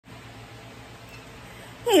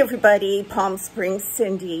Hey everybody, Palm Springs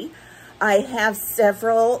Cindy. I have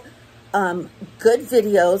several good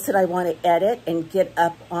videos that I want to edit and get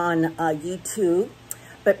up on YouTube.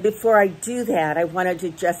 But before I do that, I wanted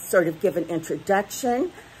to just sort of give an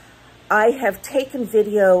introduction. I have taken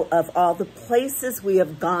video of all the places we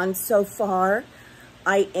have gone so far.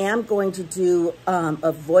 I am going to do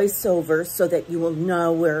a voiceover so that you will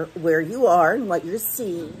know where you are and what you're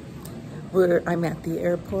seeing. I'm at the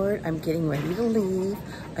airport. I'm getting ready to leave.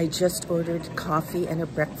 I just ordered coffee and a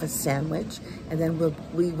breakfast sandwich, and then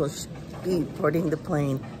we will be boarding the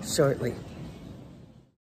plane shortly.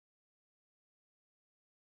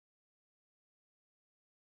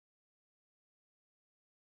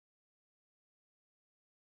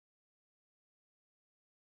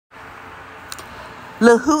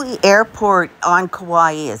 Kauii Airport on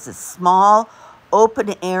Kauai is a small,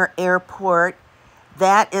 open-air airport.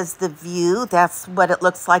 That is the view. That's what it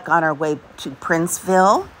looks like on our way to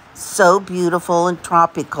Princeville. So beautiful and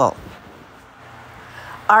tropical.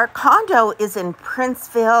 Our condo is in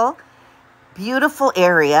Princeville. Beautiful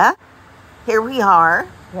area. Here we are.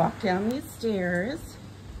 Walk down these stairs.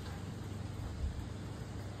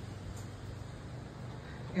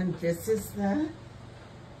 And this is the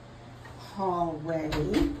hallway.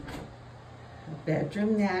 The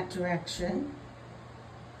bedroom that direction.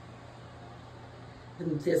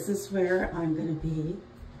 And this is where I'm going to be.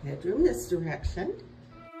 Bedroom this direction.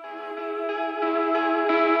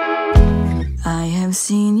 I have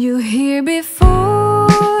seen you here before.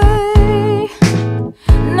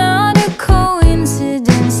 Not a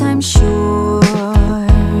coincidence, I'm sure.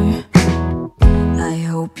 I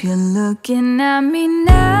hope you're looking at me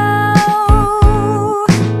now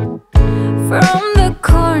from the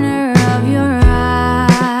corner of your eye.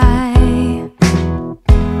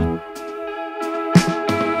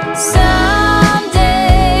 Someday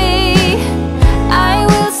I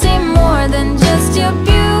will see more than just your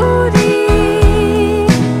beauty.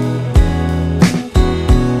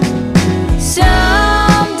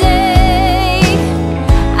 Someday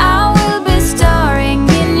I will be starring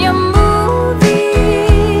in your movie.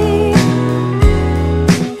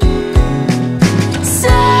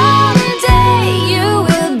 Someday you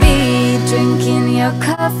will be drinking your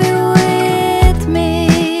coffee with me.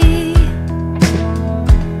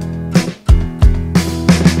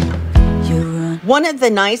 One of the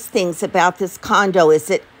nice things about this condo is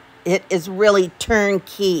it is really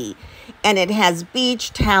turnkey, and it has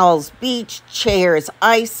beach towels, beach chairs,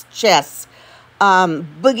 ice chests,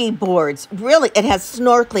 boogie boards. Really, it has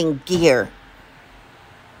snorkeling gear.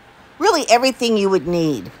 Really everything you would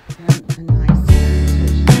need.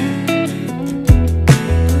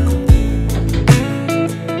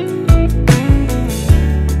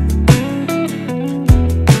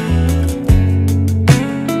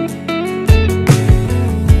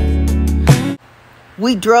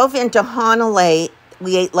 We drove into Honolulu.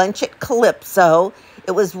 We ate lunch at Calypso.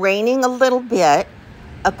 It was raining a little bit.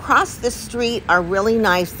 Across the street are really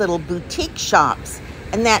nice little boutique shops.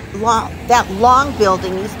 And that long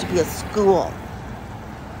building used to be a school.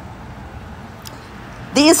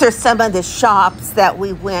 These are some of the shops that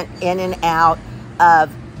we went in and out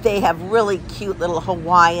of. They have really cute little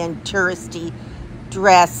Hawaiian touristy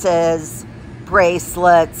dresses,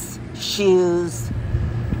 bracelets, shoes.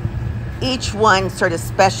 Each one sort of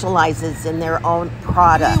specializes in their own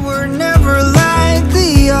product. We were never like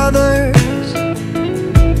the others,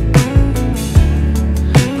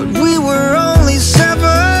 but we were only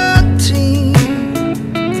 17,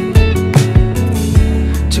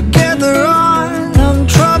 together on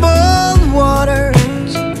untroubled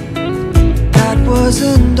waters. That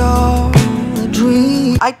wasn't all a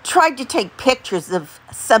dream. I tried to take pictures of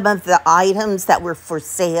some of the items that were for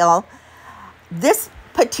sale. This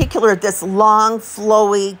long,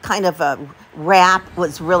 flowy kind of a wrap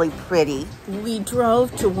was really pretty. We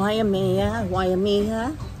drove to Waimea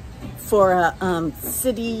for a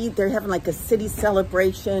city. They're having like a city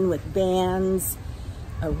celebration with bands,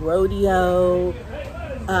 a rodeo.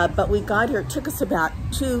 But we got here. It took us about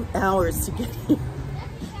 2 hours to get here.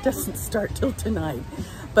 Doesn't start till tonight.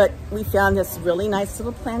 But we found this really nice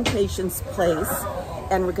little plantations place,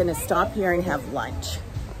 and we're going to stop here and have lunch.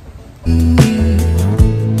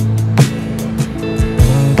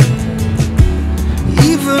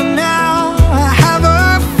 Even now I have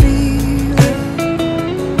a feeling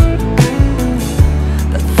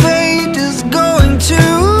that fate is going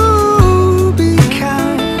to be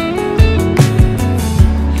kind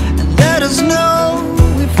and let us know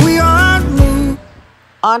if we aren't moved.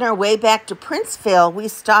 On our way back to Princeville, we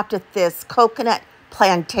stopped at this coconut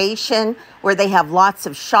plantation where they have lots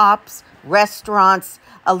of shops, restaurants,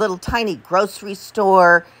 a little tiny grocery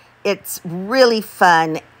store. It's really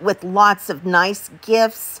fun with lots of nice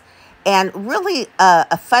gifts and really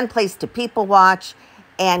a fun place to people watch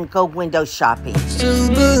and go window shopping. Still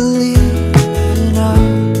believe in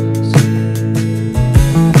us.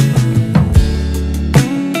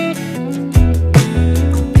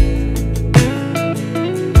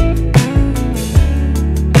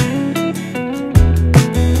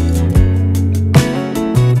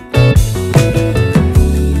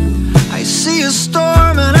 I see a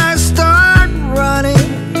storm and I start running.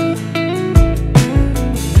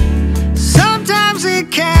 Sometimes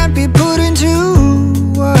it can't be put into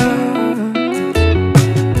words.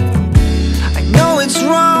 I know it's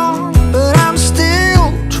wrong, but I'm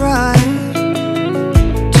still trying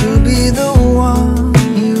to be the one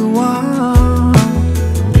you want.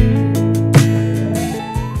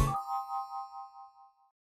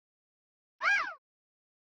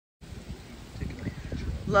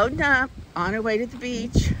 Loading up on our way to the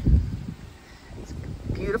beach. It's a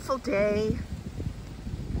beautiful day,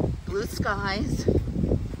 blue skies.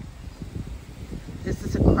 This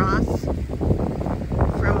is across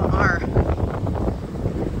from our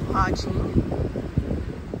lodging.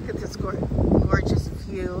 Look at this gorgeous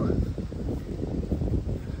view.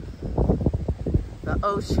 The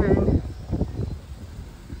ocean,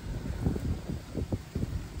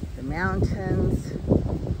 the mountains.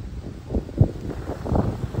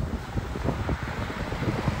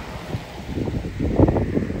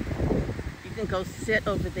 You can go sit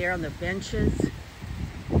over there on the benches,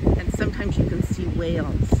 and sometimes you can see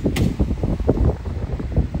whales.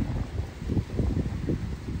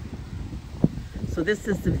 So this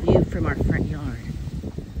is the view from our front yard.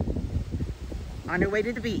 On our way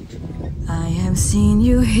to the beach. I have seen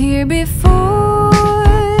you here before.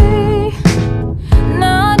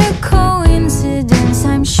 Not a coincidence,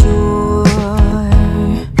 I'm sure.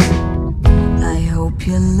 I hope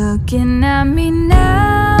you're looking at me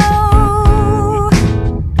now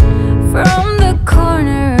from the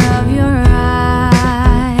corner of your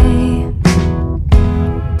eye.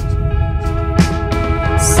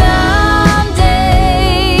 Someday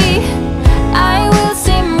I will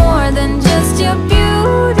see more than just your beauty.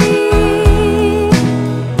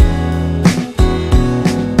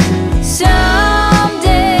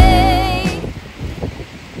 Someday.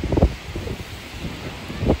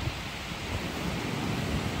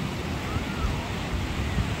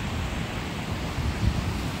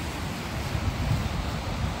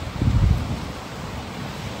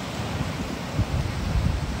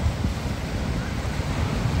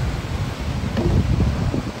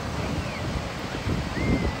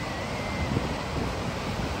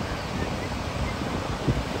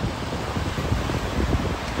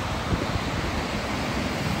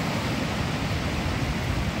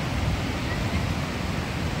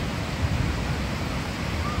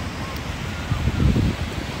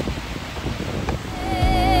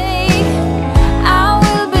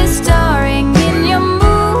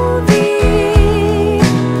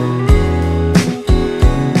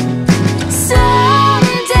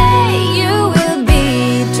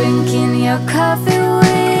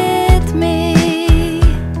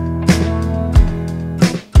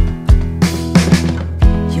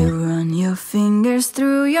 Fingers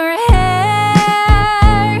through your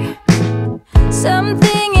hair.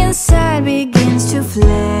 Something inside begins to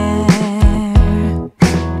flare.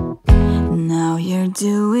 Now you're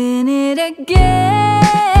doing it again.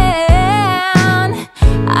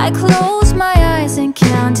 I close